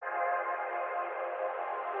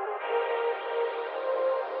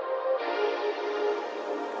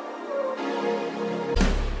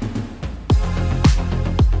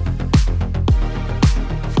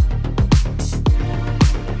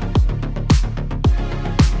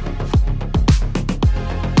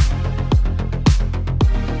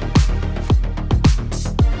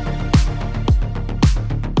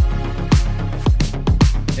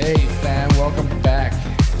Hey, fam, welcome back.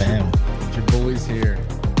 Fam. Your boys here.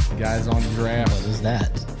 Guys on draft What is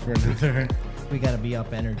that? for another. We got to be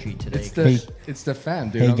up energy today. It's the fam,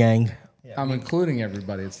 dude. Hey, gang. I'm including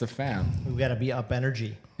everybody. It's the fam. We got to be up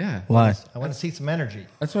energy. Yeah. Why? I want to see some energy.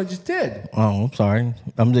 That's what I just did. Oh, I'm sorry.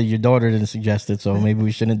 Your daughter didn't suggest it, so maybe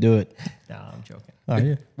we shouldn't do it. No, I'm joking. Oh,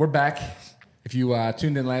 yeah. We're back. If you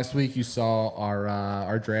tuned in last week, you saw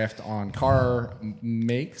our draft on car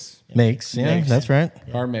makes. Makes. Yeah, Makes. that's right.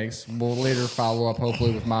 Car makes. We'll later follow up,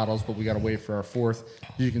 hopefully, with models, but we got to wait for our fourth.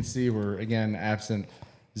 As you can see, we're, again, absent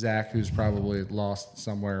Zach, who's probably lost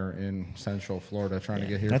somewhere in Central Florida trying to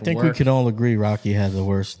get here I from think work. we can all agree Rocky has the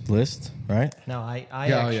worst list, right? No, I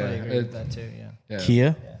Yeah, actually yeah. agree with that too. Yeah. Yeah,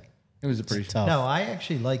 Kia. It was a pretty Tough. No, I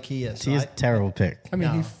actually like Kia. So Kia's a terrible pick. I mean,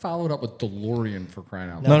 No. he followed up with DeLorean for crying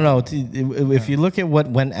out loud. No. If you look at what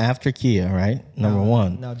went after Kia, right? Number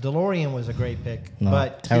one. No, DeLorean was a great pick. No,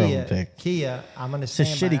 but terrible pick. Kia, I'm going to It's a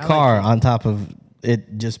say shitty car on top of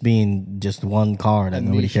it just being just one car that A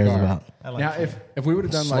nobody niche cares car. about. I like Now, Kia. if we would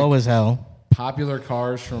have done Slow like as hell. popular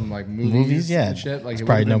cars from like movies, Movies, yeah. and shit, like it's it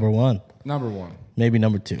probably would've been number one. Number one, Maybe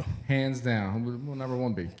number two. hands down. What will number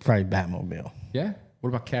one be? Probably Batmobile. Yeah. What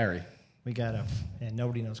about Carrie? we got a, and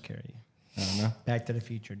nobody knows Carrie. I don't know. Back to the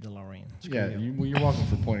Future, DeLorean. Screw Yeah, you. you're welcome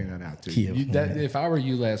for pointing that out, too. Kia. If I were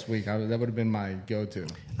you last week, that would have been my go-to.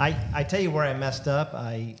 I tell you where I messed up.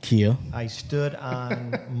 Kia. I stood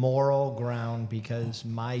on moral ground because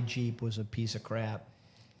my Jeep was a piece of crap.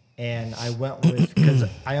 And I went with, because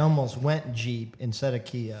I almost went Jeep instead of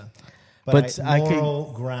Kia. But I I could-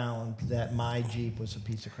 moral ground that my Jeep was a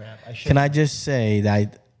piece of crap. Can I just say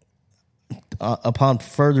that upon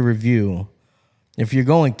further review, if you're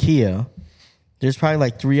going Kia, there's probably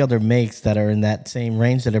like three other makes that are in that same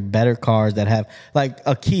range that are better cars that have, like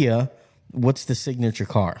a Kia, what's the signature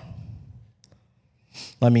car?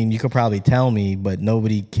 I mean, you could probably tell me, but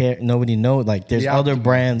nobody knows. Like, there's The other Optima.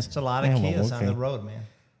 brands. It's a lot of Yeah, well, Kias on okay. the road, man.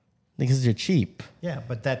 Because they're cheap. Yeah,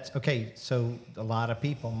 but that's, okay, so a lot of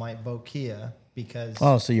people might vote Kia because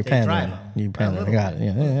Oh, so you're they drive pandering. them. You're A pandering. I little got it. bit.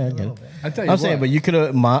 Yeah, I A get little it. bit. I tell you I'm saying, but you could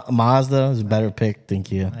have, Mazda is a better pick than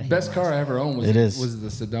Kia. Best car I ever owned was, It is. was the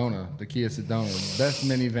Sedona, the Kia Sedona. Best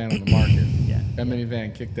minivan on the market. Yeah. That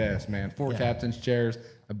minivan kicked ass, man. Four Yeah. captain's chairs,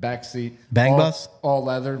 a back seat. Bang all, bus? All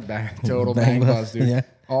leather. Total Bang bang, bus, bus, dude. yeah.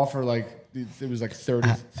 All for like, it was like 30,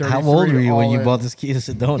 How 33 old were you when all you in. bought this Kia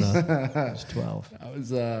Sedona? I was 12. I was,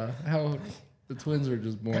 how the twins were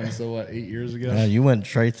just born, so what, 8 years ago? You went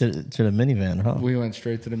straight to the minivan, huh? We went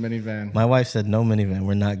straight to the minivan. My wife said no minivan.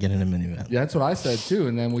 We're not getting a minivan. Yeah, that's what I said too.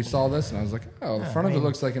 And then we saw this, and I was like, "Oh, the front of it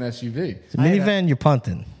looks like an SUV." The minivan, you're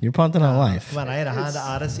punting. You're punting on life. Come on, I had a Honda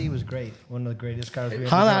Odyssey. It was great. One of the greatest cars we ever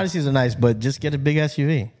Honda drove. Odysseys are nice, but just get a big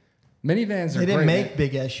SUV. Minivans are They great. didn't make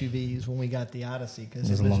big SUVs when we got the Odyssey because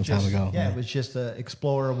It was a long time ago, Yeah, yeah. it was just the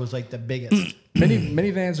Explorer was like the biggest.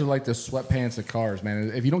 Minivans are like the sweatpants of cars,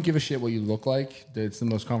 man. If you don't give a shit what you look like, it's the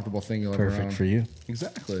most comfortable thing you'll ever own. Perfect for you.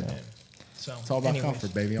 Exactly. So It's all about anyways,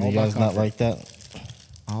 comfort, baby. All You about guys comfort. not like that?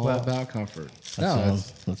 all about comfort.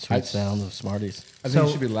 That's the sweet I- sound of Smarties. I think So-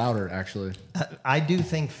 it should be louder, actually. I do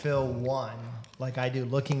think Phil won. Like I do,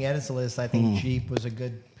 looking at his list, I think Jeep was a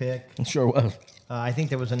good pick. It sure was. I think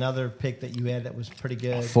there was another pick that you had that was pretty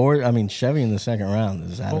good. Ford, I mean, Chevy in the second round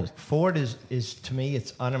is out of. Ford is to me,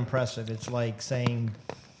 it's unimpressive. It's like saying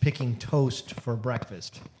picking toast for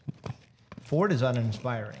breakfast. Ford is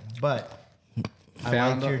uninspiring, but I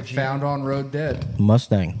like your Jeep. Found on road dead.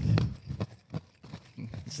 Mustang.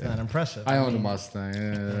 It's not impressive. I owned a mean,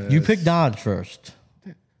 Mustang. You picked Dodge first.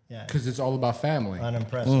 Yeah, because it's all about family.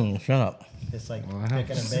 unimpressive. Shut up. It's like I'm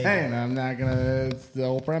picking a saying, bagel. I'm not gonna. It's the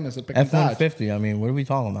whole premise of picking F Dodge. 150. I mean, what are we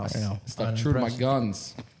talking about right now? Stuck true to my Unimpressive.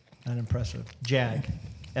 guns. Unimpressive. Jag,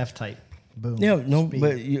 F-type. Boom. Yeah, no, Speed.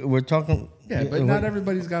 but we're talking. Yeah, but not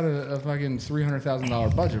everybody's got a fucking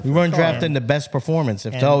 $300,000 budget. We for weren't a car. drafting the best performance.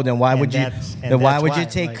 If And- so, then why and would you? that's- and Then why that's would you why,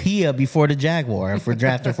 take like- Kia before the Jaguar if we're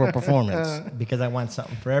drafting for performance? Because I want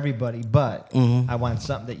something for everybody, but Mm-hmm. I want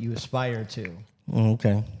something that you aspire to.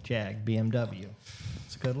 Okay. Jag, BMW.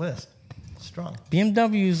 It's a good list. Strong.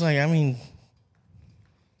 BMWs, like, I mean,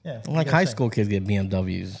 Yeah. like you gotta high say. school kids get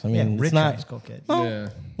BMWs. I Yeah, mean, rich it's not. high school kids. No, Yeah,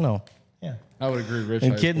 no. Yeah. I would agree. Rich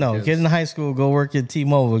And high kid, school no, kids. kid in high school, go work at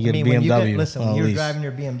T-Mobile, get I mean, a when BMW. you get, listen, well, when at you were least. driving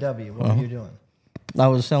your BMW, what were you doing? I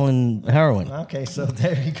was selling heroin. Okay, so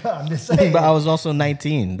there you go. I'm just saying. But I was also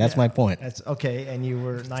 19. That's my point. That's okay, and you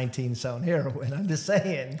were 19 selling heroin. I'm just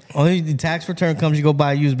saying. Only the tax return comes, you go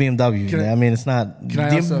buy a used BMW. I mean, it's not.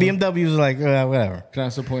 I also- BMWs are like, whatever. Can I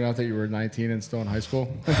also point out that you were 19 and still in high school?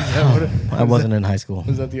 Is that what it- I wasn't in high school.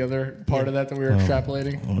 Was that the other part of that we were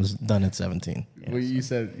extrapolating? I was done at 17. Well, you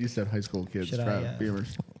said high school kids Should I, drive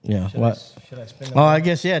Beamers. Yeah. Should What? I, should I spin the Oh, I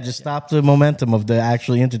guess, yeah. Just stop the momentum of the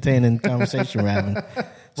actually entertaining conversation we're having.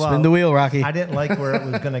 Well, Spin the wheel, Rocky. I didn't like where it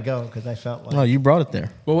was going to go because I felt like. No, you brought it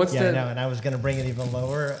there. Well, what's Yeah, I the know, and I was going to bring it even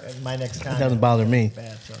lower. My next It comment doesn't bother me.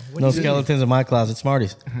 bad. So what No do you- skeletons in my closet.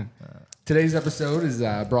 Smarties. Today's episode is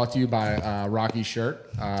brought to you by Rocky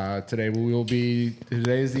Shirt. Today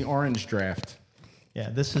is the orange draft. Yeah,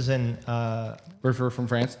 this is in. We're from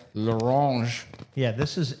France. L'orange. Yeah,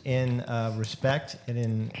 this is in respect and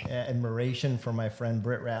in admiration for my friend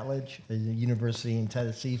Britt Ratledge, a University in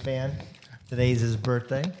Tennessee fan. Today's his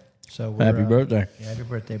birthday, so we're, Happy birthday. Yeah, happy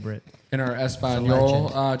birthday, Britt. In our Espanol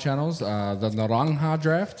channels, the Naranja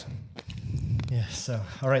draft. Yeah. So,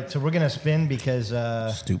 all right. So we're gonna spin because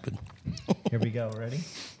Stupid. here we go. Ready?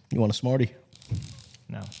 You want a Smartie?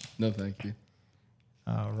 No. No, thank you.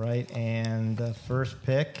 All right, and the first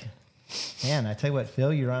pick. Man, I tell you what,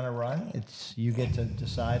 Phil, you're on a run. It's you get to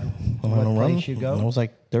decide I'm what on a run. place you I go. was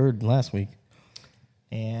like third last week.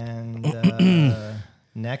 And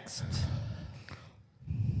next,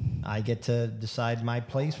 I get to decide my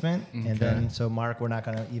placement, and then so Mark, we're not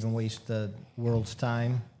going to even waste the world's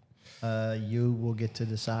time. You will get to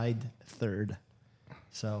decide third.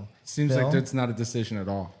 So Seems Phil, like that's not a decision at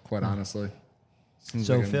all, quite honestly. Seems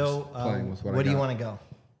So like I'm Phil, just playing with what I where do you got. want to go?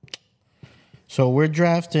 So we're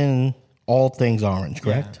drafting all things orange,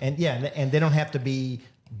 correct? And they don't have to be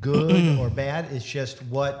good or bad. It's just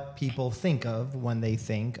what people think of when they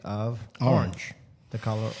think of Orange. the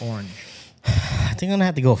color orange. I think I'm gonna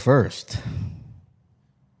have to go first.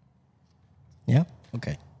 Yeah.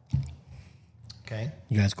 Okay. Okay.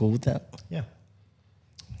 You guys cool with that? Yeah.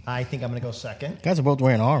 I think I'm going to go second. You guys are both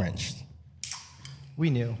wearing orange. We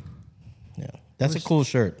knew. Yeah. That's a cool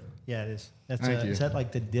shirt. Yeah, it is. That's Thank you. Is that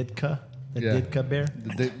like the Ditka? The Yeah. Ditka bear?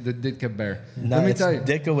 The Ditka bear. No, Let me it's tell you,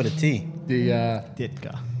 Ditka with a T. the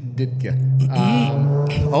Ditka.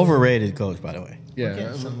 Ditka. Overrated coach, by the way. Yeah,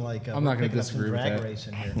 Getting some like I'm not going to picking up some disagree with drag that. race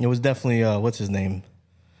in here. It was definitely what's his name?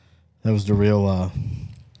 That was the real.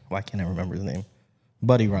 Why can't I remember his name?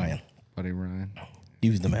 Buddy Ryan. Buddy Ryan. He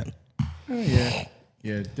was the man. Oh, yeah.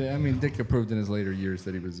 Yeah, I mean, Ditka proved in his later years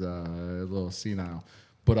that he was a little senile.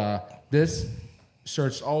 But this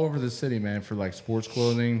searched all over the city, man, for like sports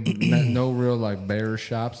clothing. No real like bear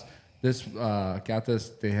shops. This got this.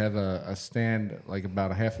 They have a stand like about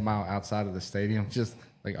a half a mile outside of the stadium, just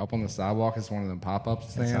like up on the sidewalk. It's one of them pop-up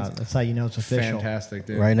stands. That's how you know it's official. Fantastic,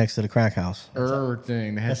 dude. Right next to the crack house.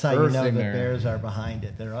 Thing. They had That's how you know thing the there. Bears are behind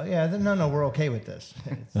it. They're all, no, we're okay with this.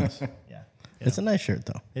 Yeah. It's a nice shirt,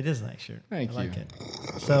 though. It is a nice shirt. Thank I like you.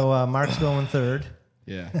 it. So Mark's going third.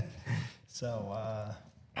 Yeah. So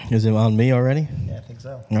Is it on me already? yeah, I think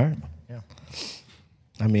so. All right. Yeah.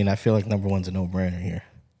 I mean, I feel like number one's a no-brainer here.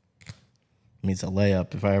 I mean, it's a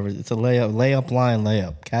layup. It's a layup line,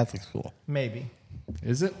 layup. Catholic school. Maybe.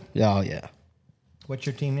 Is it? Yeah, oh yeah. What's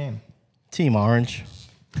your team name? Team Orange.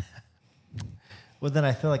 Well, then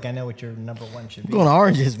I feel like I know what your number one should be. Going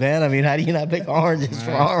oranges, man. I mean, how do you not pick oranges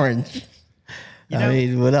for orange? You I know-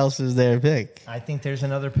 mean, what else is there to pick? I think there's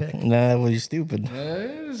another pick. Nah, well, you're stupid.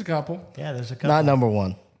 There's a couple. Yeah, there's a couple. Not number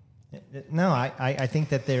one. No, I think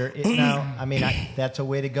that there now. I mean, that's a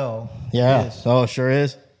way to go. Yeah. It is. Oh, sure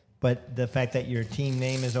is. But the fact that your team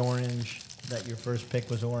name is orange, that your first pick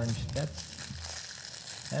was orange,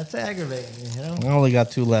 that's aggravating. You know. I only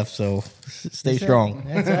got two left, so stay strong.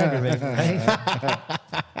 That's aggravating. Right?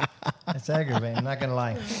 That's aggravating. I'm not gonna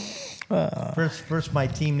lie. First, my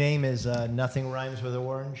team name is Nothing Rhymes with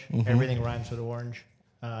Orange. Everything rhymes with orange.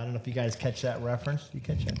 I don't know if you guys catch that reference. You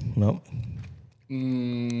catch it? Nope.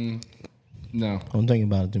 No. Don't think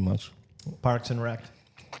about it too much. Parks and Rec.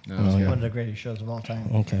 No. Oh, it's yeah. good. One of the greatest shows of all time.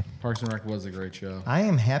 Okay. Parks and Rec was a great show. I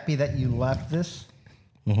am happy that you left this.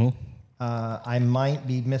 I might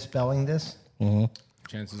be misspelling this.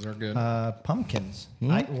 Chances are good. Pumpkins.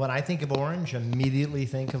 When I think of orange, immediately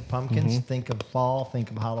think of pumpkins. Think of fall.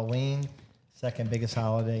 Think of Halloween. Second biggest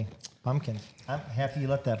holiday, pumpkins. I'm happy you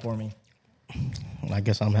left that for me. I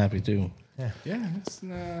guess I'm happy too. Yeah, it's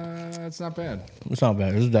not bad. It's not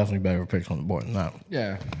bad. There's definitely better picks on the board than that.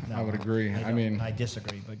 Yeah, I would agree. I mean, I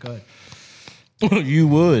disagree, but good. You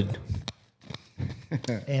would.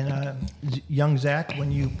 And young Zach,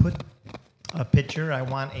 when you put a picture, I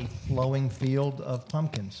want a flowing field of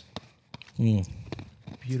pumpkins.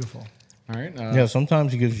 Beautiful. All right. Yeah,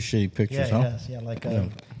 sometimes he gives you shitty pictures, Yeah, he huh? does. Yeah, like a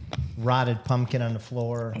rotted pumpkin on the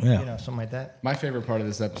floor. Yeah. Something like that. My favorite part of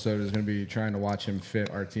this episode is going to be trying to watch him fit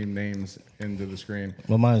our team names into the screen.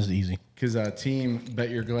 Well, mine is easy. Because team, bet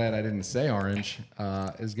you're glad I didn't say orange,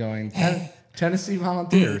 is going Tennessee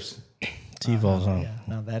Volunteers. T-Vols, huh? Yeah.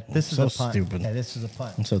 No, this is So a punt. stupid. Yeah, this is a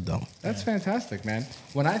punt. I'm so dumb. That's fantastic, man.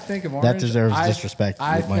 When I think of orange, That deserves disrespect with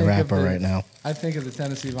my think of rapper right now. I think of the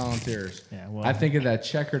Tennessee Volunteers. Yeah, well- I think of that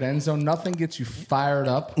checkered end zone. Nothing gets you fired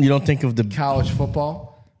up. You don't think of the College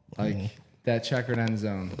football, like that checkered end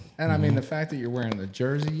zone. And I mean, the fact that you're wearing the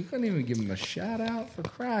jersey, you couldn't even give him a shout out for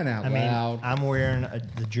crying out I mean, loud. I'm wearing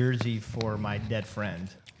the jersey for my dead friend.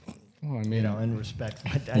 Well, I mean, In respect.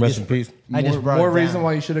 rest in peace. I just brought more it down. reason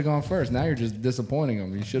why you should have gone first. Now you're just disappointing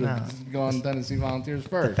them. You should have No. gone Tennessee Volunteers The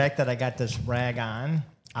first. fact that I got this rag on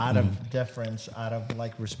out of deference, out of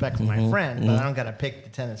like respect for my friend, but I don't got to pick the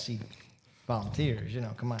Tennessee Volunteers.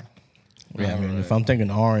 Come on. Yeah, I mean, if I'm thinking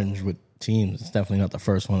orange with teams, it's definitely not the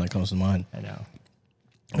first one that comes to mind. I know.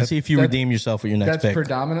 Let's see if you that- redeem yourself with your next That's pick.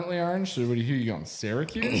 predominantly orange. So what do you going?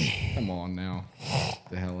 Syracuse? Come on now.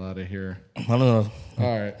 The hell out of here. I don't know.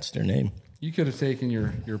 All right. What's their name? You could have taken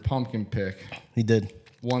your pumpkin pick He did.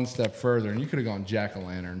 one step further, and you could have gone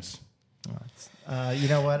jack-o'-lanterns. You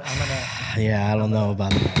know what? I'm gonna. Yeah, I don't know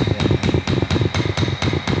about that.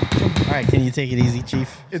 All right, can you take it easy,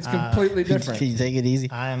 Chief? It's completely different. Can you take it easy?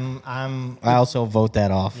 I'm. I also vote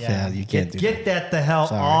that off. Yeah, you can't get that the hell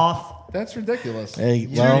Sorry. off. That's ridiculous. Hey,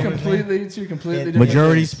 Two well, completely different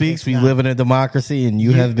majority things. speaks. It's We not. live in a democracy, and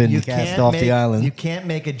you have been cast can't off make, the island You can't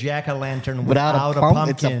make a jack-o'-lantern without without a pumpkin.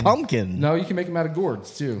 It's a pumpkin. No, you can make them out of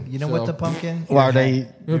gourds too. You know So- what the pumpkin? Well, are they?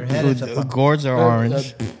 Your head is a pumpkin. Gourds are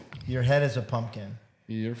orange. Your head is a pumpkin.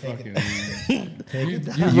 You're fucking. Take it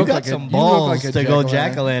down. You look got like a- some you look balls like a to go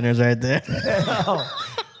jack-o'-lantern. jack-o'-lanterns right there.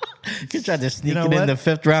 You could try to sneak know it in what? the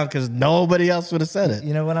fifth round because nobody else would have said it.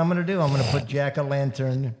 You know what I'm going to do? I'm going to put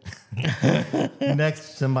jack-o'-lantern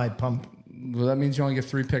next to my pump. Well, that means you only get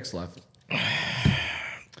 3 picks left.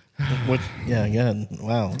 Which, yeah.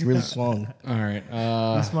 Wow, you really swung. All right.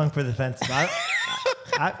 You swung for the fence.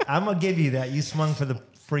 I'm going to give you that. You swung for the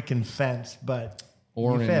freaking fence, but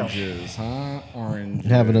you failed. Oranges, huh?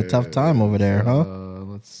 Oranges. Having a tough time over there, huh?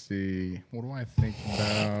 Let's see. What do I think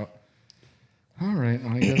about? All right.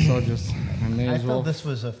 I guess I may I as well. felt this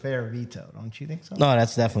was a fair veto. Don't you think so? No,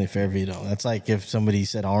 that's definitely fair veto. That's like if somebody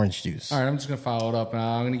said orange juice. All right. I'm just gonna follow it up.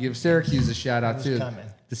 I'm gonna give Syracuse a shout out too. coming.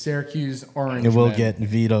 The Syracuse Orange. It will men. get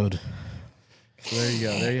vetoed. So there you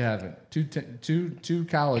go. There you have it.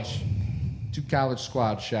 Two college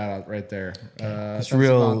squad shout out right there. It's Tennessee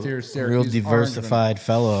real Volunteers, Syracuse diversified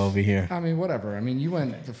fellow over here. Orangemen. I mean, whatever. I mean, you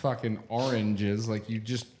went to fucking oranges. Like you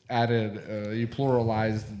just added, you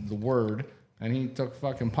pluralized the word. And he took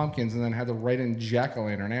fucking pumpkins and then had to write in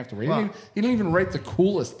jack-o'-lantern afterward. He didn't even write the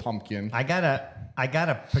coolest pumpkin. I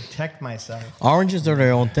gotta protect myself. Oranges are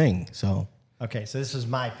their own thing, so Okay, so this is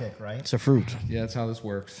my pick, right? it's a fruit. Yeah, that's how this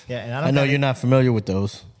works. Yeah, and I know you're not familiar with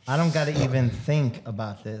those. I don't got to even think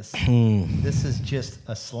about this. This is just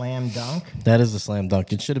a slam dunk. That is a slam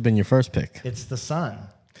dunk. It should have been your first pick. It's the sun.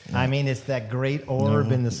 I mean, it's that great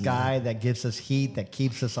orb in the sky that gives us heat, that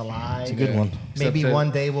keeps us alive. It's a good one. Maybe Except that-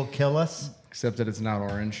 one day will kill us. Except that it's not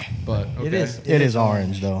orange. But okay. It is. It is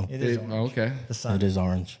orange, though. It is. Oh, okay. The sun. It is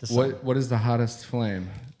orange. The sun. What is the hottest flame?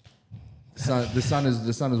 The sun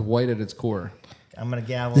is white at its core. I'm gonna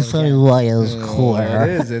gavel. The sun is again. white as It core.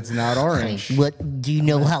 is. It's not orange. What do you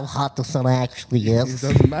know how hot the sun actually It is?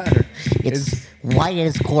 doesn't matter. It's white at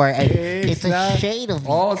its core. And it's a not- shade of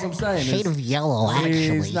All I'm saying shade is of yellow. he's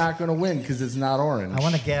Actually, not going to win because it's not orange. I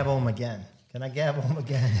want to gavel him again. Can I gavel him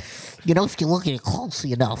again? you know, if you look at it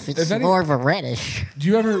closely enough, it's If any- more of a reddish. Do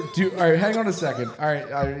you ever do? All right, hang on a second. All right,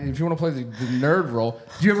 if you want to play the nerd role,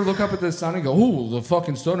 do you ever look up at the sun and go, "Oh, the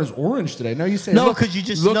fucking sun is orange today"? No, you say, No, look, 'cause you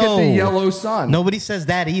just look know. at the yellow sun. Nobody says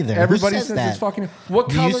that either. Everybody Who says says that? it's fucking. What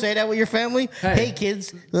Do color? you say that with your family? Hey. Hey,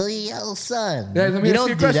 kids. The yellow sun. Yeah, let me You ask don't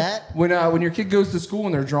you a do question. that. When your kid goes to school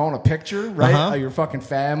and they're drawing a picture, right, Uh-huh. of your fucking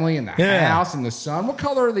family and the Yeah. house and the sun, what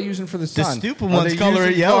color are they using for the sun? stupid Are ones they color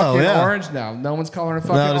using it yellow, fucking yeah. orange now. No one's coloring it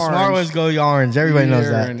fucking No, the orange. smart ones go orange. Everybody knows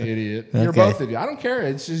You're that. an idiot. You're Okay. both of you. I don't care.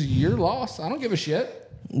 It's just your loss. I don't give a shit.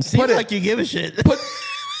 It seems Put it- like you give a shit. Put.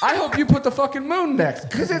 I hope you put the fucking moon next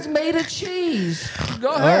because it's made of cheese. Go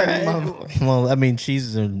All ahead. right. Well, I mean,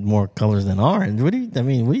 cheeses are more colors than orange. What are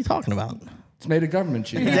you talking about? It's made of government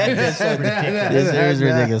cheese. It's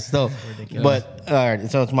ridiculous. So, but all right.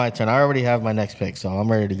 So it's my turn. I already have my next pick, so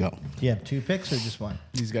I'm ready to go. Do you have 2 picks or just one?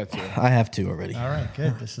 He's got 2. I have 2 already. All right,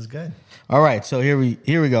 good. This is good. All right, so here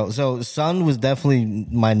we go. So sun was definitely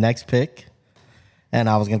my next pick, And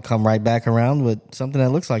I was going to come right back around with something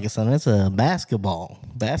that looks like a sun. It's a basketball.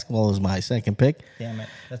 Basketball is my second pick. Damn it.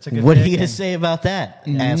 That's a good What are pick, you going to and- say about that,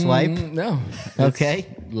 asswipe? No. Okay.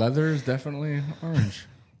 Leather is definitely orange.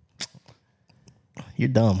 You're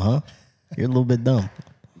dumb, huh? You're a little bit dumb.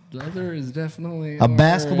 Leather is definitely A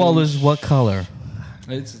basketball orange. is what color?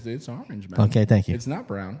 It's orange, man. Okay, thank you. It's not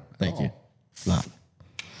brown. at Thank you. all. It's not.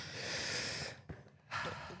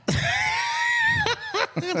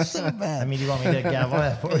 I mean, do you want me to gavel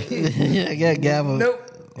that for you? yeah, gavel. Nope.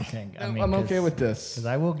 Okay, I'm okay with this. Because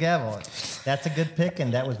I will gavel it. That's a good pick,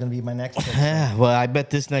 and that was going to be my next pick. Yeah, well, I bet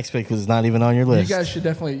this next pick was not even on your list. You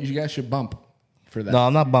guys should bump for that. No,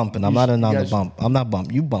 I'm not bumping. I'm not in on the guys- bump. I'm not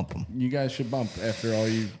bump. You bump them. You guys should bump after all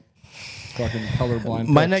you fucking colorblind.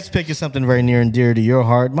 My picks. next pick is something very near and dear to your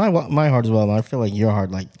heart. My heart as well. I feel like your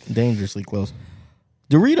heart, like dangerously close.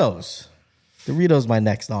 Doritos. Doritos, my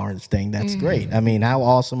next orange thing. That's great. I mean, how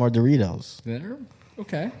awesome are Doritos? They're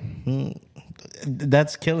okay.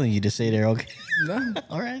 That's killing you to say they're okay. No,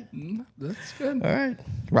 All right. that's good. All right.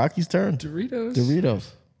 Rocky's turn. Doritos. Doritos.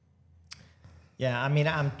 Yeah, I mean,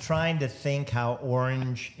 I'm trying to think how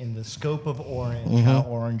orange, in the scope of orange, how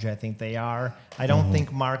orange I think they are. I don't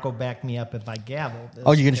think Mark will back me up if I gavel this.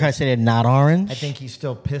 Oh, you're going to try to say they're not orange? I think he's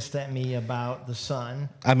still pissed at me about the sun.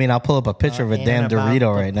 I mean, I'll pull up a picture of a and damn about Dorito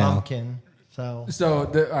the right now. pumpkin. So So,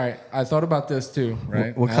 all right, I thought about this too,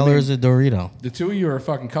 right? What I color mean, is a Dorito? The two of you are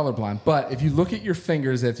fucking colorblind, but if you look at your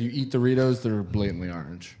fingers after you eat Doritos, they're blatantly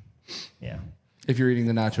orange. yeah, If you're eating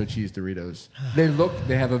the nacho cheese Doritos,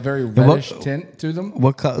 they have a very reddish tint to them.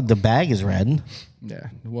 What color? The bag is red. Yeah,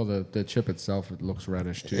 well, the chip itself, it looks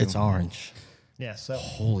reddish too. It's orange. yeah. So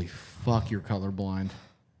Holy fuck, you're colorblind.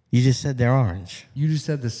 You just said they're orange. You just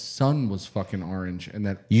said the sun was fucking orange, and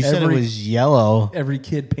that You said it every- was yellow. every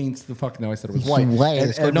kid paints the fuck. No, I said it was white. White.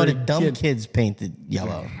 And Oh, no, the every dumb kid- kids painted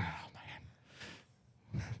yellow.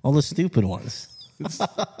 All the stupid ones. It's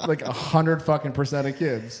like 100 fucking % of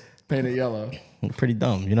kids paint it yellow. Pretty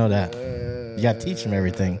dumb. You know that. You got to teach them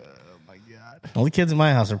everything. Oh my god. All the kids in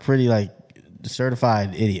my house are pretty, like,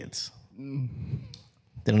 certified idiots.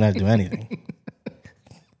 They don't have to do anything.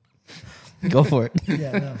 Go for it.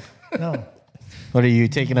 yeah, no, What, are you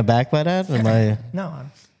taken aback by that? Am I no.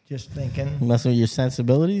 I'm just thinking. messing with your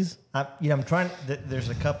sensibilities? I'm trying. There's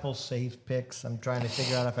a couple safe picks. I'm trying to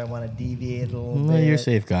figure out if I want to deviate a little No, bit. you're a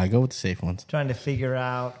safe guy. Go with the safe ones. Trying to figure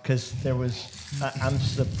out because there was. I'm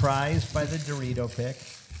surprised by the Dorito pick.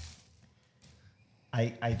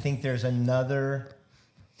 I think there's another.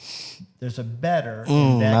 There's a better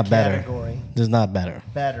in that Not better. category. There's not better.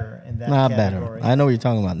 Better in that Not category. better. I know what you're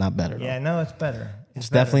talking about. Not better. though. Yeah, no, it's better. It's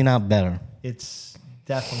better. definitely not better. It's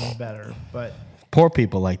definitely better, but Poor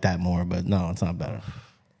people like that more, but no, it's not better.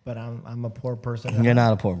 I'm a poor person. You're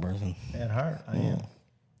not a poor person. at heart. I am.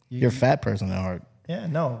 You're a fat person at heart. Yeah,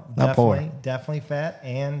 no, Not poor. definitely fat,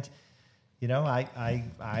 and you know,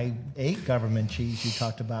 I ate government cheese. You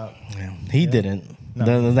talked about. Yeah. He didn't. No.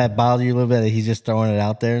 Doesn't that bother you a little bit that he's just throwing it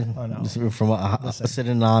out there? Oh, no. Just from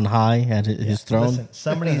sitting on high at his throne? Listen,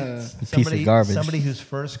 somebody, piece of garbage. Somebody whose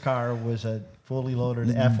first car was a fully loaded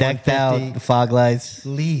F-150, Decked out, fog lights.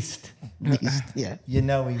 leased. Yeah. You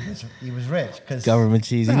know, he was rich because Government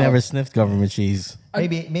cheese. He never sniffed government cheese.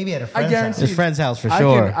 maybe at a friend's guarantee- house. His friend's house for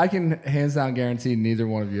sure. I can hands down guarantee neither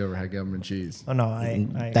one of you ever had government cheese. Oh no, I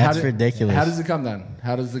That's How ridiculous. How does it come then?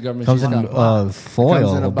 How does the government Comes cheese in come? foil,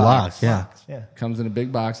 Comes in a block. Yeah. yeah. Comes in a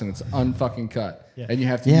big box and it's unfucking cut. Yeah. And you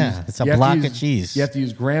have to Yeah, use it's a you have to block of use- cheese. You have to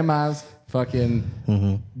use grandma's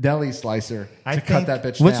fucking deli slicer I to think- cut that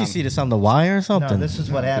bitch What down. you see this on the wire or No, something? this is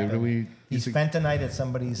what Dude, happened. we He used to- spent the night at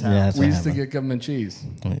somebody's Yeah, house. that's We what used to happened. get government cheese.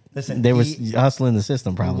 Listen, They was he- hustling the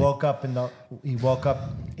system He probably. woke up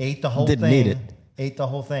ate the whole Didn't thing. need it. Ate the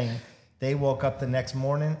whole thing. They woke up the next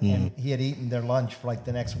morning and he had eaten their lunch for like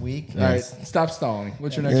the next week. All right, stop stalling.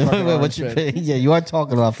 What's your next Yeah, fucking what's orange your pick? pick? Yeah, you are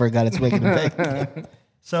talking about for a guy that's making a pick.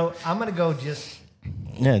 So I'm gonna go just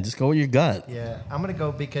Yeah, just go with your gut. I'm gonna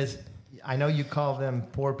go because I know you call them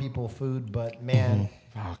poor people food, but man,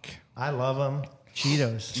 Fuck. I love them.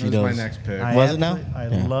 Cheetos. That was my Cheetos. next pick. I Was it now? absolutely-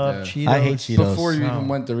 I love Yeah. Cheetos. I hate Cheetos. Before you No. even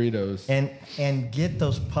went Doritos. And get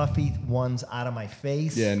those puffy ones out of my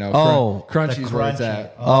face. Yeah, no. Oh. Crunchy's The where it's crunchy.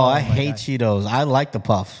 at. Oh, I my hate God. Cheetos. I like the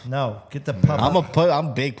puff. No, get the puff. I'm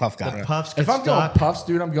a big puff guy. puffs get If I'm going stuck. puffs,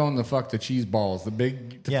 dude, I'm going the fuck the cheese balls. The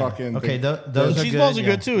big, the Yeah. fucking. Okay, the, those The are cheese good, balls are yeah.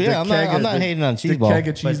 good too. the Yeah, I'm keg not of- hating on cheese the balls. keg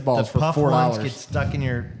of cheese balls the for puff $4. ones get stuck in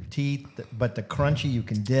your teeth, but the crunchy you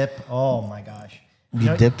can dip. Oh my gosh!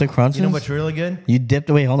 You dipped the crunches? You know what's really good? You dipped.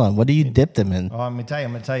 Wait, hold on. What do you dip them in? Oh, I'm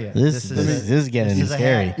gonna tell you. This is getting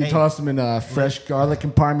scary. You toss them in fresh garlic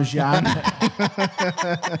and parmesan.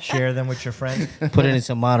 Share them with your friends. Put it in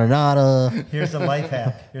some marinara. Here's a life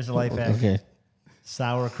hack. Okay.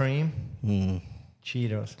 Sour cream,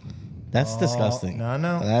 Cheetos. That's disgusting. No.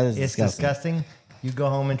 That is It's disgusting. disgusting. You go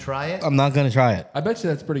home and try it. I'm not going to try it. I bet you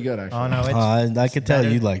that's pretty good, actually. Oh, no. It's I could tell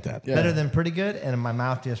better- you'd like that. Yeah. better than pretty good, and my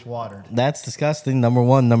mouth just watered. That's disgusting. Number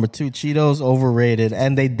one. Number two, Cheetos, overrated,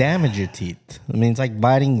 and they damage your teeth. I mean, it's like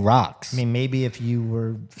biting rocks. I mean, maybe if you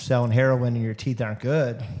were selling heroin and your teeth aren't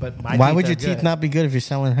good, but my Why teeth would are your good. teeth not be good if you're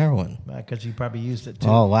selling heroin? Because you probably used it too.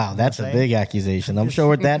 Oh, wow. That's You know a what I'm big accusation. I'm sure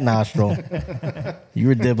with that nostril, you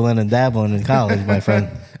were dibbling and dabbling in college, my friend.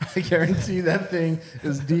 I guarantee that thing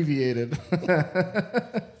is deviated.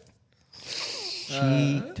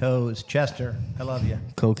 Cheetos. Chester, I love you.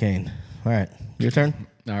 Cocaine. All right. Your turn.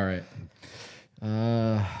 All right.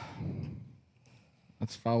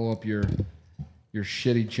 Let's follow up your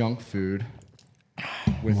shitty junk food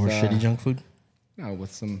with More shitty junk food. No,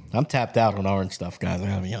 with some I'm tapped out on orange stuff, guys. I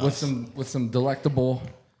gotta be honest. with some delectable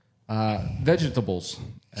vegetables,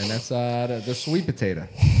 and that's the sweet potato.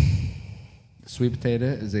 The sweet potato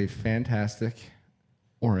is a fantastic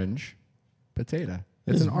orange potato.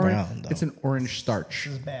 It's is an orange. brown, though. It's an orange starch.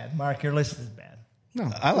 This is bad. Mark, your list is bad. No,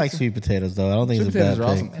 I like sweet potatoes though. I don't think Sweet it's a bad potatoes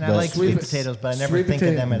are thing. awesome. And I but like sweet sweet- potatoes, but I never sweet think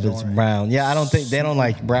of them as it's orange. brown. Yeah, I don't think they don't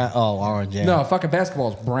like brown. Oh, orange. Yeah. no, fucking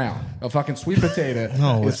basketball is brown. A fucking sweet potato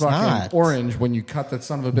No, is it's fucking not. orange when you cut that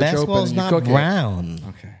son of a bitch open basketball's and you not cook brown. it.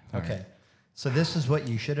 Okay. all right. Okay. So this is what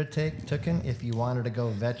you should have taken if you wanted to go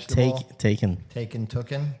vegetable. Taken.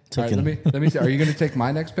 Tooken. All right, let me see. Are you going to take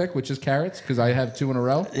my next pick, which is carrots? Because I have 2 in a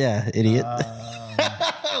row. Yeah, idiot.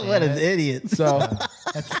 What an idiot. So,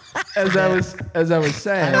 as I was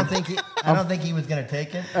saying, I don't think he was going to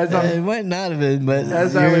take it. as It might not have been, but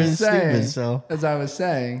as you're I was saying, stupid, so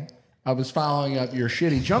I was following up your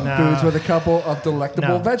shitty junk No. foods with a couple of delectable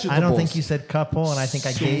No, vegetables. I don't think you said couple, and I think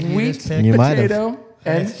I gave you Sweet this pick. You might have. potato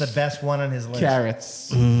And and it's the best one on his list.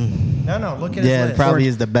 carrots. No, look at his yeah, list. it probably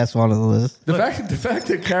is the best one on the list. The fact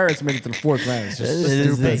that carrots made it to the 4th round is just It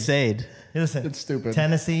is stupid. insane. Listen, It's stupid.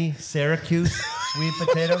 Tennessee, Syracuse, sweet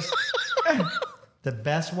potatoes. The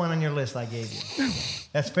best one on your list I gave you.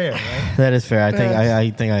 That's fair, right? That is fair. I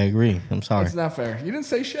think I agree. I'm sorry. It's not fair. You didn't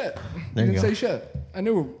say shit. There you didn't go. say shit. I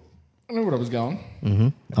knew where I was going.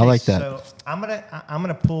 I like that. So I'm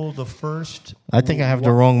gonna pull the first. I think I have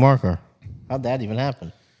the wrong marker. How'd that even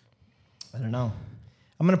happen? I don't know.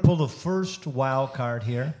 I'm gonna pull the first wild card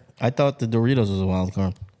here. I thought the Doritos was a wild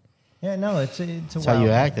card. Yeah, no, it's a That's wild how you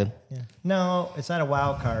card. acted. Yeah. No, it's not a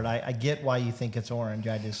wild card. I get why you think it's orange.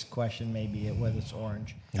 I just question maybe whether it's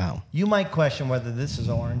orange. Oh. You might question whether this is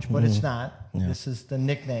orange, but it's not. Yeah. This is the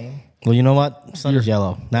nickname. Well, you know what? Sun is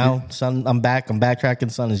yellow. Now, sun, I'm back. I'm backtracking.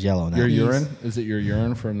 Sun is yellow now. Your urine? Is it your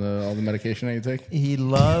urine from all the medication that you take? He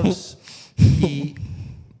loves he.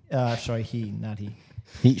 Sorry, he, not he.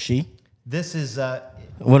 He, she? This is What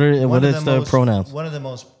one of is the most- pronouns? One of the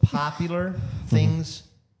most popular things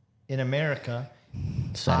in America,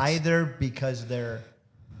 Sex. either because they're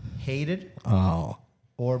hated Oh,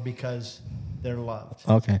 or because they're loved.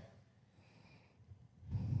 okay.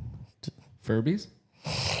 Furbies?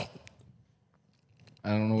 I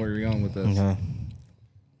don't know where you're going with this. Okay.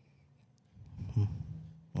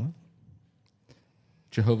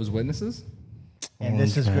 Jehovah's Witnesses? And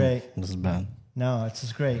this is bad. great. This is bad. No, this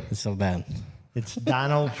is great. It's so bad. It's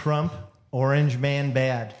Donald Trump, Orange Man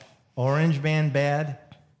Bad. Orange Man Bad.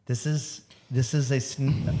 This is a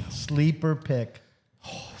sleeper pick.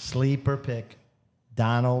 Sleeper pick.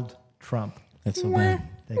 Donald Trump. It's so bad.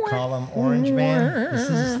 They call him Orange Man. This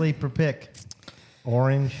is a sleeper pick.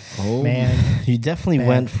 Orange Oh. Man You definitely Bad.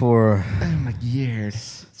 went for. Oh my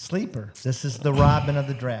years. sleeper. This is the Robin of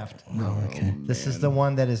the draft. Okay. This is the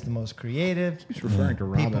one that is the most creative. He's referring to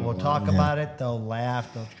Robin. People will a lot. talk about it. They'll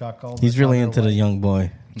laugh. They'll chuckle. He's they'll really tell into their the way. young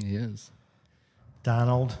boy. He is.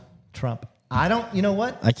 Donald Trump. I don't. You know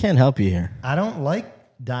what? I can't help you here. I don't like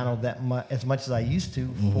Donald that much as much as I used to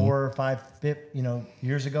 4 or 5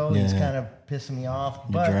 years ago. He's Yeah. kind of pissing me off.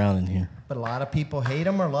 You're drowning here. But a lot of people hate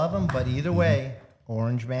him or love him. But either way,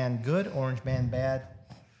 Orange Man good, Orange Man bad.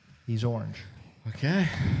 He's orange. Okay.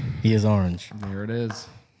 He is orange. There it is.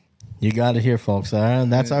 You got it here, folks. All right,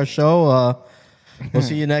 that's our show. We'll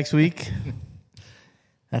see you next week.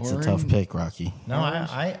 That's a tough Orange. pick, Rocky. No,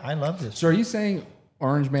 I love this. So are you saying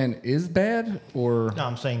Orange Man is bad or No,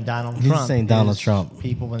 I'm saying Donald He's Trump. saying Donald is- Trump.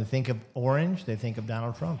 People, when they think of orange, they think of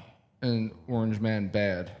Donald Trump. an Orange Man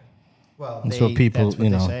bad? Well, That's what people, that's what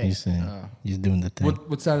you they know, say. he's saying. He's doing the thing.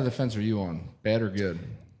 What side of the fence are you on? Bad or good?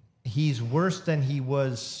 He's worse than he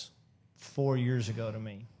was 4 years ago to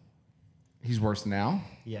me. He's worse now.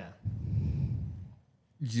 Yeah.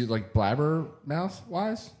 You like blabber mouth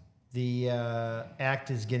wise? The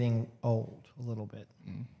act is getting old a little bit.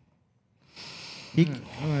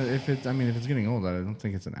 If it's getting old, I don't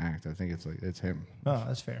think it's an act. I think it's him. Oh,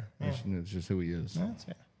 that's fair. Yeah. It's just who he is. That's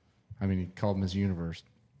fair. I mean, he called Miss Universe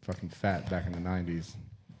fucking fat back in the 90s.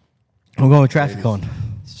 I'm going with traffic cone.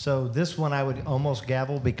 So this one I would almost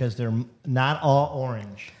gavel because they're not all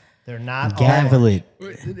orange. They're not Gavel all it.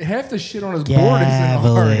 Half the shit on his board is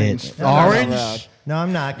Gavel orange. it. Orange? No,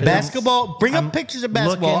 I'm not. 'Cause Basketball? Bring up I'm pictures of looking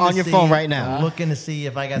basketball to on your see- phone right now. I'm looking to see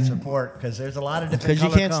if I got support because there's a lot of different Because you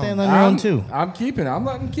color can't stand cones. on your own, too. I'm keeping it. I'm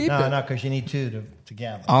letting him keep No, it. no, because you need two to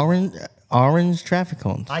gavel. Orange traffic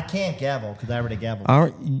cones. I can't gavel because I already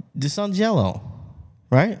gaveled. The sun's yellow,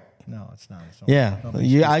 right? No, it's not. It's Yeah. Don't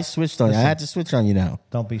be, I switched on you. I had to switch on you now.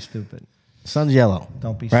 don't be stupid. Sun's yellow.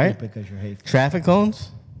 Don't be right? stupid because you're hateful. Traffic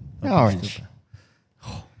cones? Don't be Orange. stupid.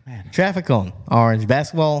 Traffic cone, orange.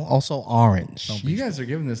 Basketball, also orange. You guys are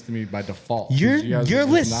giving this to me by default. 'cause Your you guys are your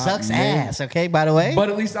just list not sucks naming- ass, okay, by the way? But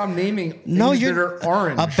at least I'm naming things no, that you're are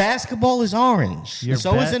orange. A basketball is orange. Your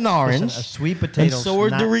So is bet- an orange. listen, a sweet potato. And so are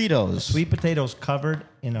Doritos. A sweet potatoes covered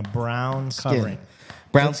in a brown covering.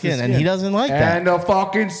 Brown What's the skin, and he doesn't like that. And the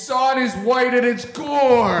fucking sun is white at its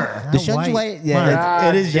core. The sun's white. Yeah,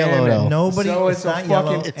 Mark. it is God yellow damn it. though. Nobody. So it's it's a not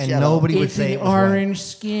yellow, fucking- and yellow. nobody would It's say the it was white. orange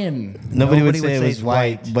skin. Nobody would Nobody say it was it's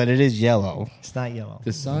white, but it is yellow. It's not yellow.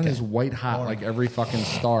 The sun is white hot like every fucking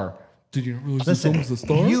star. Did you realize Listen, the sun was a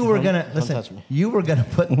star? you were gonna listen. touch me. You were gonna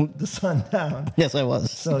put the sun down. Yes, I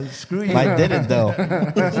was. So screw you. I did it though.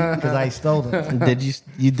 because I stole it. Did you?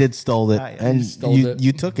 You did stole it, I and stole it.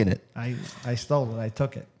 you took it. I stole it. I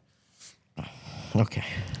took it. Okay,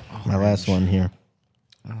 my last one here.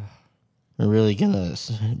 We're really gonna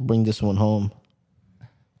bring this one home.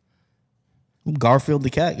 Garfield the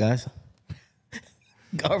cat, guys.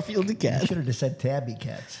 Garfield the You cat. should have just said tabby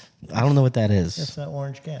cats. I don't know what that That's is. that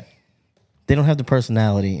orange cat. They don't have the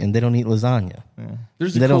personality, and they don't eat lasagna.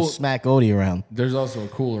 There's They a don't cool, smack Odie around. There's also a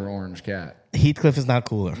cooler orange cat. Heathcliff is not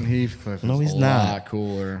cooler. Heathcliff is No, he's a not. lot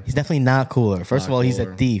cooler. He's definitely not cooler. First of all, he's a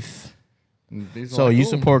cooler. thief. He's a So lot you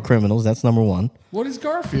cooler. support criminals. That's number one. What is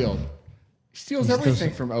Garfield? He steals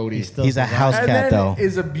everything from Odie. He's a house and cat, then though.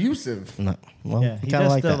 is abusive. No. Well, Yeah, he he kind of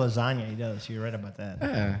does like steal that. lasagna. He does. You're right about that.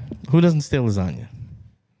 Yeah. Who doesn't steal lasagna?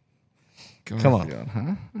 Come on. Garfield,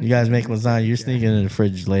 huh? You guys make lasagna. You're sneaking in the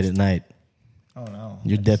fridge late at night. Oh no.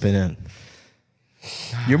 You're dipping in.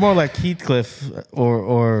 You're more like Heathcliff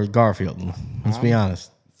or Garfield. Let's be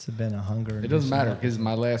honest. It's been a hunger. It doesn't matter because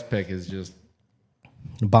my last pick is just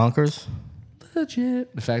Bonkers.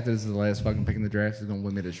 legit. The fact that this is the last fucking pick in the draft is going to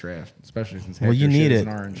win me this draft, especially since half Well, you your shit need is it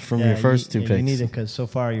an orange. from your first two You picks. need it because so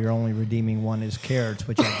far you're only redeeming one is carrots,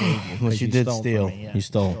 which I gave you. 'cause Which you did stole from steal. me. Yeah, You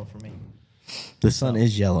stole. from me. The sun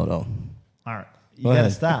is yellow though. All right. You Go gotta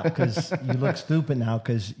ahead. stop because you look stupid now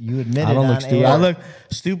because you admitted I don't on look stupid. air. I look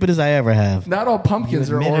stupid as I ever have. Not all you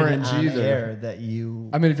pumpkins are admitted orange on either. air that you.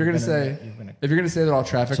 I mean, if you're were gonna say you're gonna- if you're gonna say that all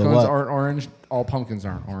traffic So cones what? aren't orange, all pumpkins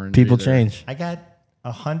aren't orange. People either. change. I got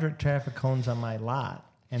 100 traffic cones on my lot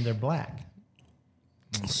and they're black.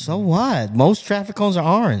 So what? Most traffic cones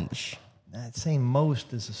are orange. That saying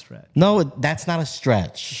most is a stretch. No, that's not a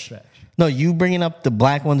stretch. Stretch. No, you bringing up the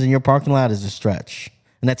black ones in your parking lot is a stretch,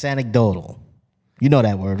 and that's anecdotal. You know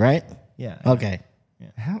that word, right? Yeah. Okay.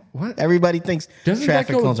 How, what? Everybody thinks Doesn't traffic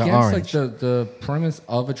that go cones are against orange. like the premise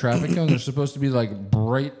of a traffic cone? They're supposed to be like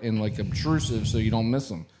bright and like obtrusive so you don't miss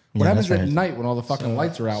them. What Yeah, happens that's at right. night when all the fucking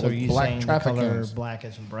lights are out So with you black saying the traffic color cones? black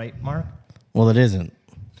isn't bright, Mark? Well, it isn't.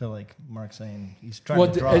 So like Mark's saying he's trying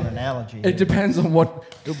Well, to draw an analogy. It depends on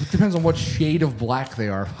what shade of black they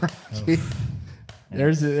are.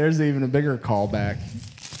 There's even a bigger callback.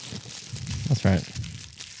 That's right.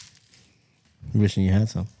 Wishing you had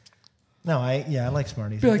some. No, I like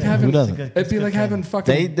Smarties. It'd be like Yeah, having, Who doesn't? it'd be like having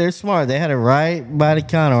fucking. They're smart. They had it right by the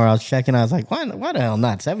counter where I was checking. I was like, why the hell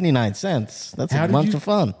not? 79 cents. That's How a did bunch you- of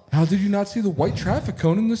fun. How did you not see the white traffic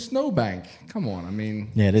cone in the snowbank? Come on, I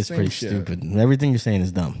mean. Yeah, it is same pretty shit. stupid. Everything you're saying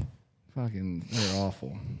is dumb. Fucking, they're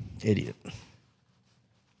awful. Idiot.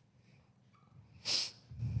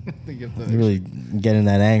 They get the- You're really getting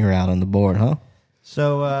that anger out on the board, huh?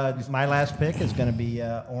 So my last pick is going to be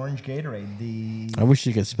Orange Gatorade. I wish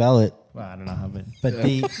you could spell it. Well, I don't know how, but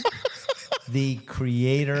the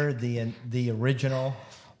creator, the original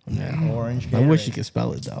Orange Gatorade. I wish you could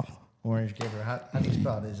spell it though. Orange Gatorade. How do you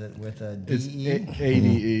spell it? Is it with a It's D-E?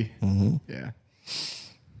 ADE. Yeah.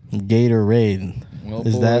 Gatorade. Well,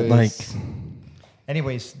 Is that like boys.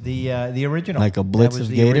 Anyways, the original, Like a blitz that was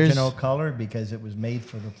of the Gators? original color because it was made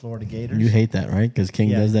for the Florida Gators. You hate that, right? Because King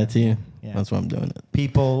Yeah. does that to you. Yeah. That's why I'm doing it.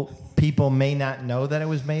 People may not know that it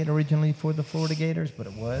was made originally for the Florida Gators, but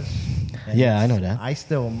it was. And Yeah, I it's- know that. I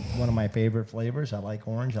still one of my favorite flavors. I like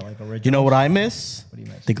orange. I like original. You know what I miss? What do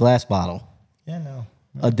you miss? The glass bottle. Yeah, no.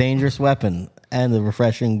 A dangerous weapon and a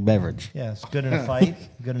refreshing beverage. Yeah, it's good in a fight.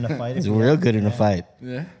 Good in a fight. It's real good in a fight.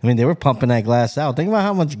 Yeah. I mean, they were pumping that glass out. Think about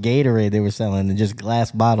how much Gatorade they were selling and just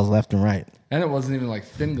glass bottles left and right. And it wasn't even like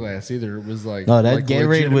thin glass either. It was like No, that like Gatorade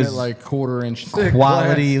legitimate, was like quarter-inch thick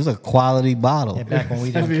Quality. It glass. was a quality bottle. Yeah, back when we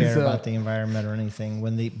didn't I mean, care so- about the environment or anything.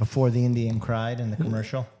 Before the Indian cried in the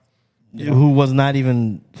commercial. Who was not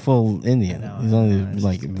even full Indian. know, He's only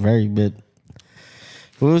like very bit.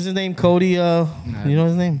 What was his name? Cody. You know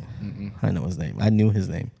his name? I know his name. I knew his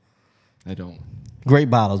name. I don't.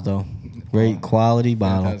 Great bottles though. Great quality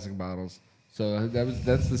bottle. Fantastic bottles. So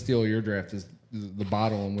that's the steal of your draft is the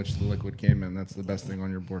bottle in which the liquid came in. That's the best thing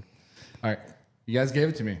on your board. All right, you guys gave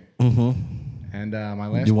it to me. Mm-hmm. And my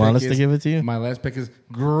last. You want pick us to is- give it to you? My last pick is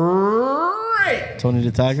great. Tony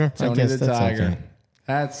the Tiger. I Tony guess the that's Tiger.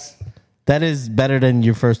 okay. That is better than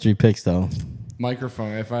your first 3 picks though.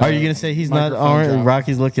 microphone. If I Are you gonna say he's not microphone orange? drop.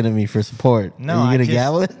 Rocky's looking at me for support. No, Are you I gonna just-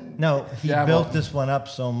 gavel it? No, he Yeah, built well- this one up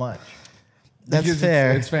so much. That's Because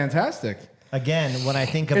fair. It's fantastic. Again, when I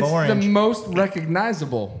think of It's orange, the most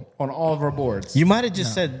recognizable on all of our boards. You might have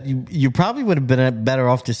just said you probably would have been better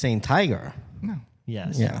off just saying Tiger.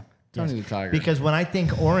 yes. Yeah. Tony the Tiger. Because when I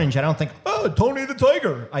think orange, I don't think, oh, Tony the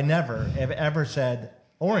Tiger. I never have ever said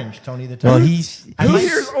orange, Tony the Tiger. Well, he I might-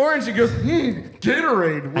 hears orange and goes,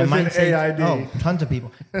 Gatorade I with an might say, AID. oh, tons of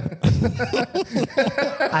people.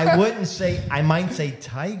 I wouldn't say, I might say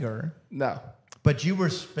Tiger, No. but you were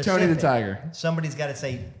specific. Tony the Tiger. Somebody's got to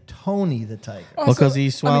say Tony the Tiger. Well, because Also, he I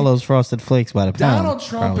mean, swallows Frosted Flakes by the pound. Donald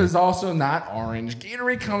Trump probably. is also not orange.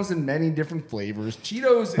 Gatorade comes in many different flavors.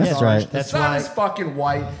 Cheetos is That's orange. right. The That's sun why- is fucking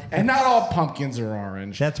white, and not all pumpkins are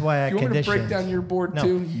orange. That's why I you want me to break conditioned. down your board No.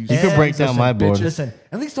 too? You could break down my board. Listen,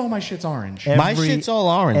 At least all my shit's orange. My shit's all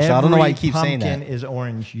orange. I don't know why you keep saying pumpkin that. is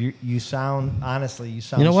orange. You sound, honestly, you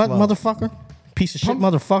sound You know what, slow. motherfucker? Piece of shit,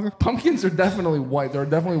 motherfucker. Pumpkins are definitely white. There are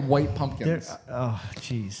definitely white They're- pumpkins. Oh,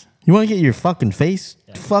 jeez. You want to get your fucking face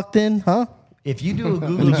fucked in, huh? If you do a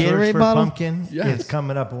Google The search Gatorade for bottle? pumpkin, Yes. it's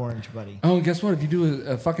coming up orange, buddy. Oh, and guess what? If you do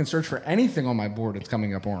a fucking search for anything on my board, it's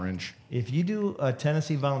coming up orange. If you do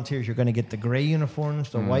Tennessee Volunteers, you're going to get the gray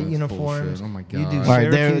uniforms, the white that's uniforms. bullshit. Oh my You God. do All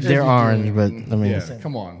right, Syracuse, they're you orange, do- but I mean, Yeah, Listen,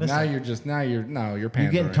 come on. listen. Now you're You're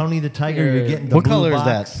pandering. getting Tony the Tiger. Yeah. You're getting the what blue color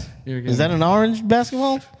box. is that? You're Is that an orange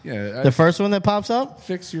basketball? Yeah, The first one that pops up?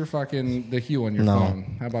 fix your fucking the hue on your No.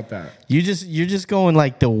 phone. How about that? You're just going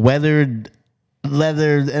like the weathered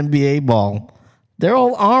leather NBA ball. They're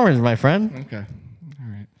all orange, my friend. Okay, all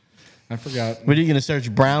right. I forgot. What are you gonna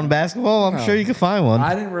search brown basketball? I'm No. sure you can find one.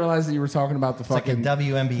 I didn't realize that you were talking about the It's like a fucking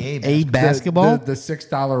WNBA. A basketball. the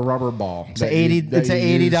 $6 rubber ball. It's a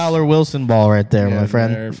 $80 Wilson ball right there, my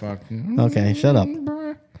friend. Okay, shut up.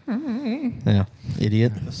 Yeah,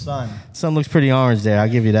 idiot. The sun. Sun looks pretty orange there. I'll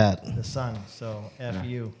give you that. The sun. So F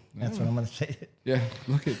you. That's what I'm going to say. Yeah,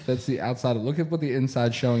 look at that's the outside. Look at what the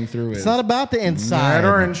inside showing through is. It's not about the inside. Red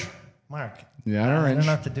orange. Mark. Yeah, I don't orange.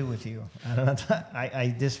 know what to do with you. I don't know.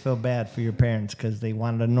 I just feel bad for your parents because they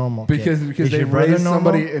wanted a normal kid. Because Is they your brother raised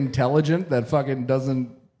normal? somebody intelligent that fucking doesn't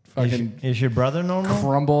fucking Is your brother normal?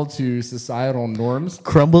 crumble to societal norms.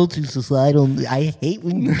 Crumble to societal. I hate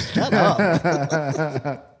when you shut up.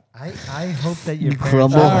 I hope that your parents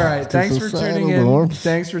crumble. All Oh, right, to thanks for societal tuning in. norms.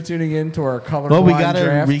 Thanks for tuning in to our colorblind Well, we draft.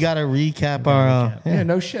 gotta recap our. Yeah,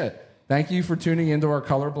 no shit. Thank you for tuning into our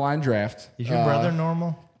colorblind draft. Is your brother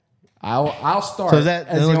normal? I'll start So is that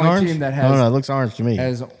as does it the look only orange? team that no, has it looks orange to me.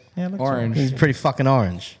 as Yeah, it looks orange. It's pretty fucking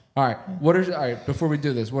orange. All right. All right. Before we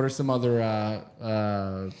do this, what are some other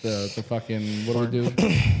the fucking what do we do?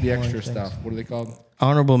 The extra stuff. What are they called?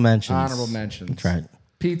 Honorable mentions. Honorable mentions. That's right.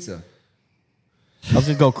 Pizza. I was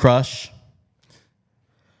gonna go crush.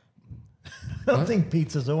 I don't think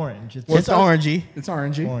pizza's orange. It's It's orangey. It's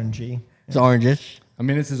orangey. orangey. It's orangish. I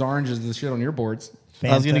mean, it's as orange as the shit on your boards.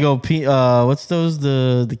 I was gonna go. What's those?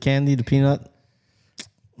 The candy, the peanut.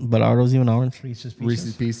 But are those even orange? Reese's Pieces.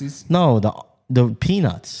 Reese's Pieces. No, the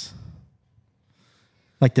peanuts.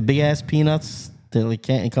 Like the big ass peanuts that like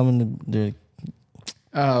can't come in the.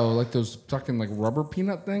 Oh, like those fucking like rubber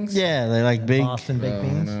peanut things. Yeah, they're like big Boston baked Oh,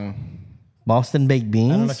 beans. no. Boston baked don't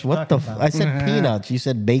know beans. what you're What the? talking about. I said peanuts. You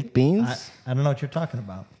said baked beans. I don't know what you're talking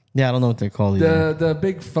about. Yeah, I don't know what they're called either. The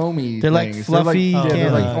big foamy. They're like things. fluffy They're like, candy.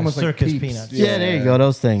 they're like almost Circus like Peeps. peanuts. Yeah, there you go.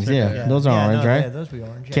 Those things. Yeah, those are orange, no, right? Yeah, those be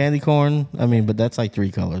orange. Yeah, Candy corn. I mean, but that's like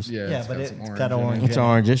 3 colors. Yeah, yeah it's but got it's some got in it. orange. It's in it.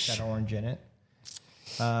 orangish. Got orange in it.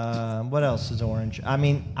 What else is orange? I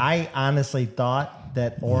mean, I honestly thought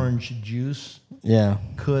that orange juice Yeah.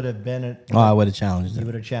 could have been it. Oh, I would have challenged You it.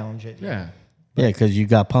 would have challenged it. Yeah. Yeah, because you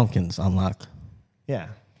got pumpkins on lock. Yeah.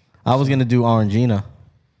 I was gonna do Orangina.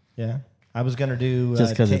 Yeah. I was gonna do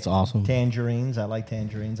Just 'cause it's awesome. Tangerines. I like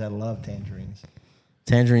tangerines. I love tangerines.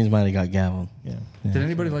 Tangerines might have got gaveled. Yeah. Did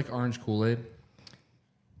anybody like orange Kool-Aid?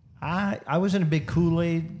 I wasn't a big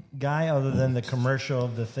Kool-Aid guy other than the commercial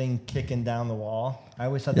of the thing kicking down the wall. I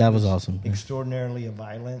always thought That was awesome. extraordinarily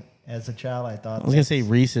violent as a child. I thought I was gonna say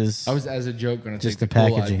Reese's. I was, as a joke, going to Just take the the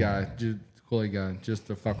Kool-Aid packaging. guy, Kool-Aid guy, just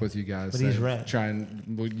to fuck with you guys. But he's Say, red.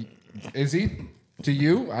 Is he? To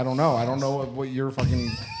you? I don't know. I don't know what your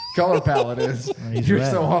fucking color palette is. He's You're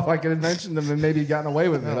red. so off. I could have mentioned them and maybe gotten away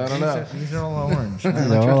with it. I don't know. These are all orange.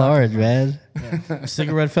 They're all orange, man.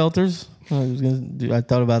 Cigarette filters. I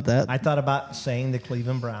thought about that. I thought about saying the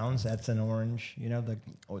Cleveland Browns. That's an orange. You know,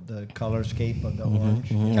 the color scape of the orange.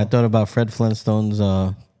 Mhm. I thought about Fred Flintstone's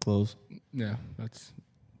clothes. Yeah, that's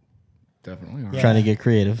definitely orange. Yeah. Trying to get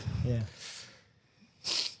creative. Yeah.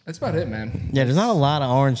 That's about it, man. Yeah, there's not a lot of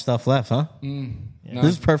orange stuff left, huh? No,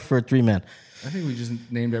 This is perfect for a 3-man. I think we just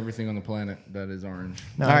named everything on the planet that is orange.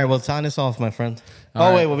 No, All right, well, sign this off, my friend. All oh,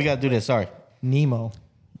 right. wait, well, we got to do this. Sorry. Nemo.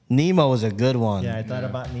 Nemo is a good one. Yeah, I thought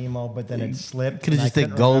about Nemo, but then it slipped. Could have and just I said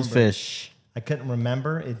couldn't remember. goldfish. I couldn't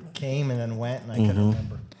remember. It came and then went, and I couldn't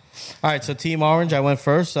remember. All right, so Team Orange, I went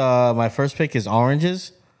first. My first pick is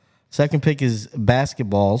oranges. Second pick is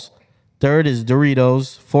basketballs. Third is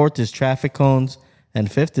Doritos. Fourth is traffic cones. And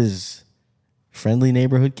fifth is friendly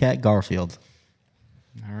neighborhood cat Garfield.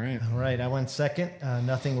 All right. All right, I went second.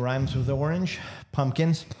 Nothing rhymes with orange.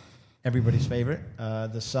 Pumpkins, everybody's favorite.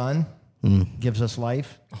 The sun gives us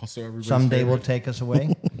life. Also, everybody's Someday will favorite. take us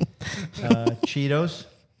away. Cheetos,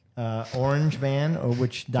 Orange Man, or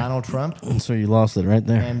which Donald Trump, So you lost it right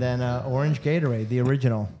there. and then Orange Gatorade, the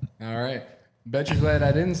original. All right. Bet you're glad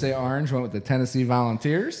I didn't say orange. Went with the Tennessee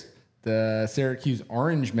Volunteers, the Syracuse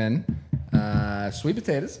Orangemen, sweet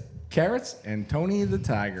potatoes, carrots, and Tony the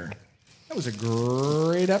Tiger. That was a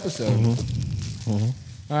great episode.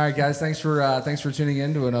 All right, guys. Thanks for tuning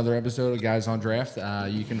in to another episode of Guys on Draft.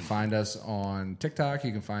 You can find us on TikTok.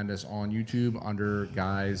 You can find us on YouTube under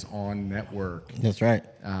Guys on Network. That's right.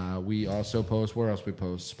 We also post. Where else we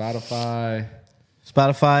post? Spotify.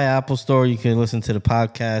 Spotify, Apple Store. You can listen to the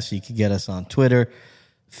podcast. You can get us on Twitter,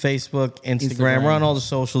 Facebook, Instagram. We're on all the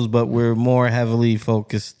socials, but we're more heavily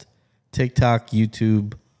focused TikTok,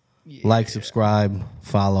 YouTube. Like, subscribe,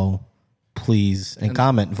 follow, please, and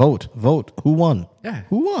comment. Vote. Who won? Yeah.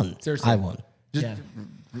 Who won? Seriously. I won. Just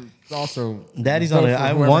Yeah. also. Daddy's vote on it. for I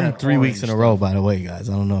whoever won had 3 weeks in a orange row, stuff. by the way, guys.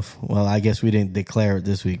 I don't know if, well, I guess we didn't declare it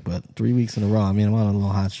this week, but 3 weeks in a row. I mean, I'm on a little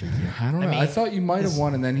hot streak here. I don't know. I thought you might have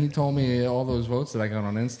won, and then he told me all those votes that I got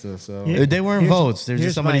on Insta. So They weren't Here's- votes. There's here's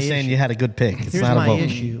just somebody my saying issue. you had a good pick. It's Here's not a my vote.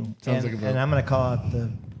 issue, Sounds and, like a vote. and I'm going to call out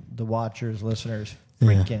the watchers, listeners,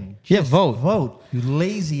 freaking Yeah, vote. vote, you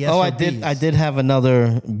lazy Oh, SOBs. I did have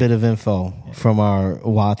another bit of info from our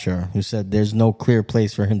watcher who said there's no clear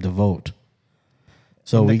place for him to vote.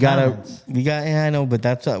 So In the we comments. yeah, I know, but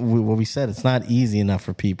that's what we said. It's not easy enough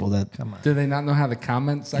for people that Come on. do they not know how the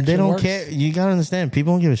comment section they don't works? care. You gotta understand,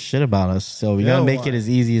 people don't give a shit about us. So we gotta No, make it why? as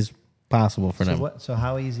easy as possible for So them. what? So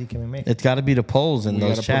how easy can we make it? It's got to be the polls in We those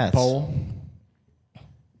gotta put chats. poll.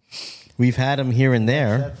 We've had them here and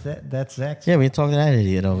there. That's it. That's Zach's. Yeah, we talking to that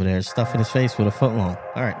idiot over there, stuffing his face with a foot long.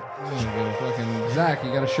 All right. You gotta fucking Zach,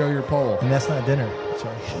 you got to show your poll. And that's not dinner.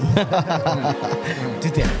 Sorry.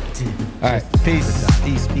 All right. Peace.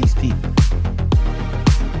 Peace. Peace.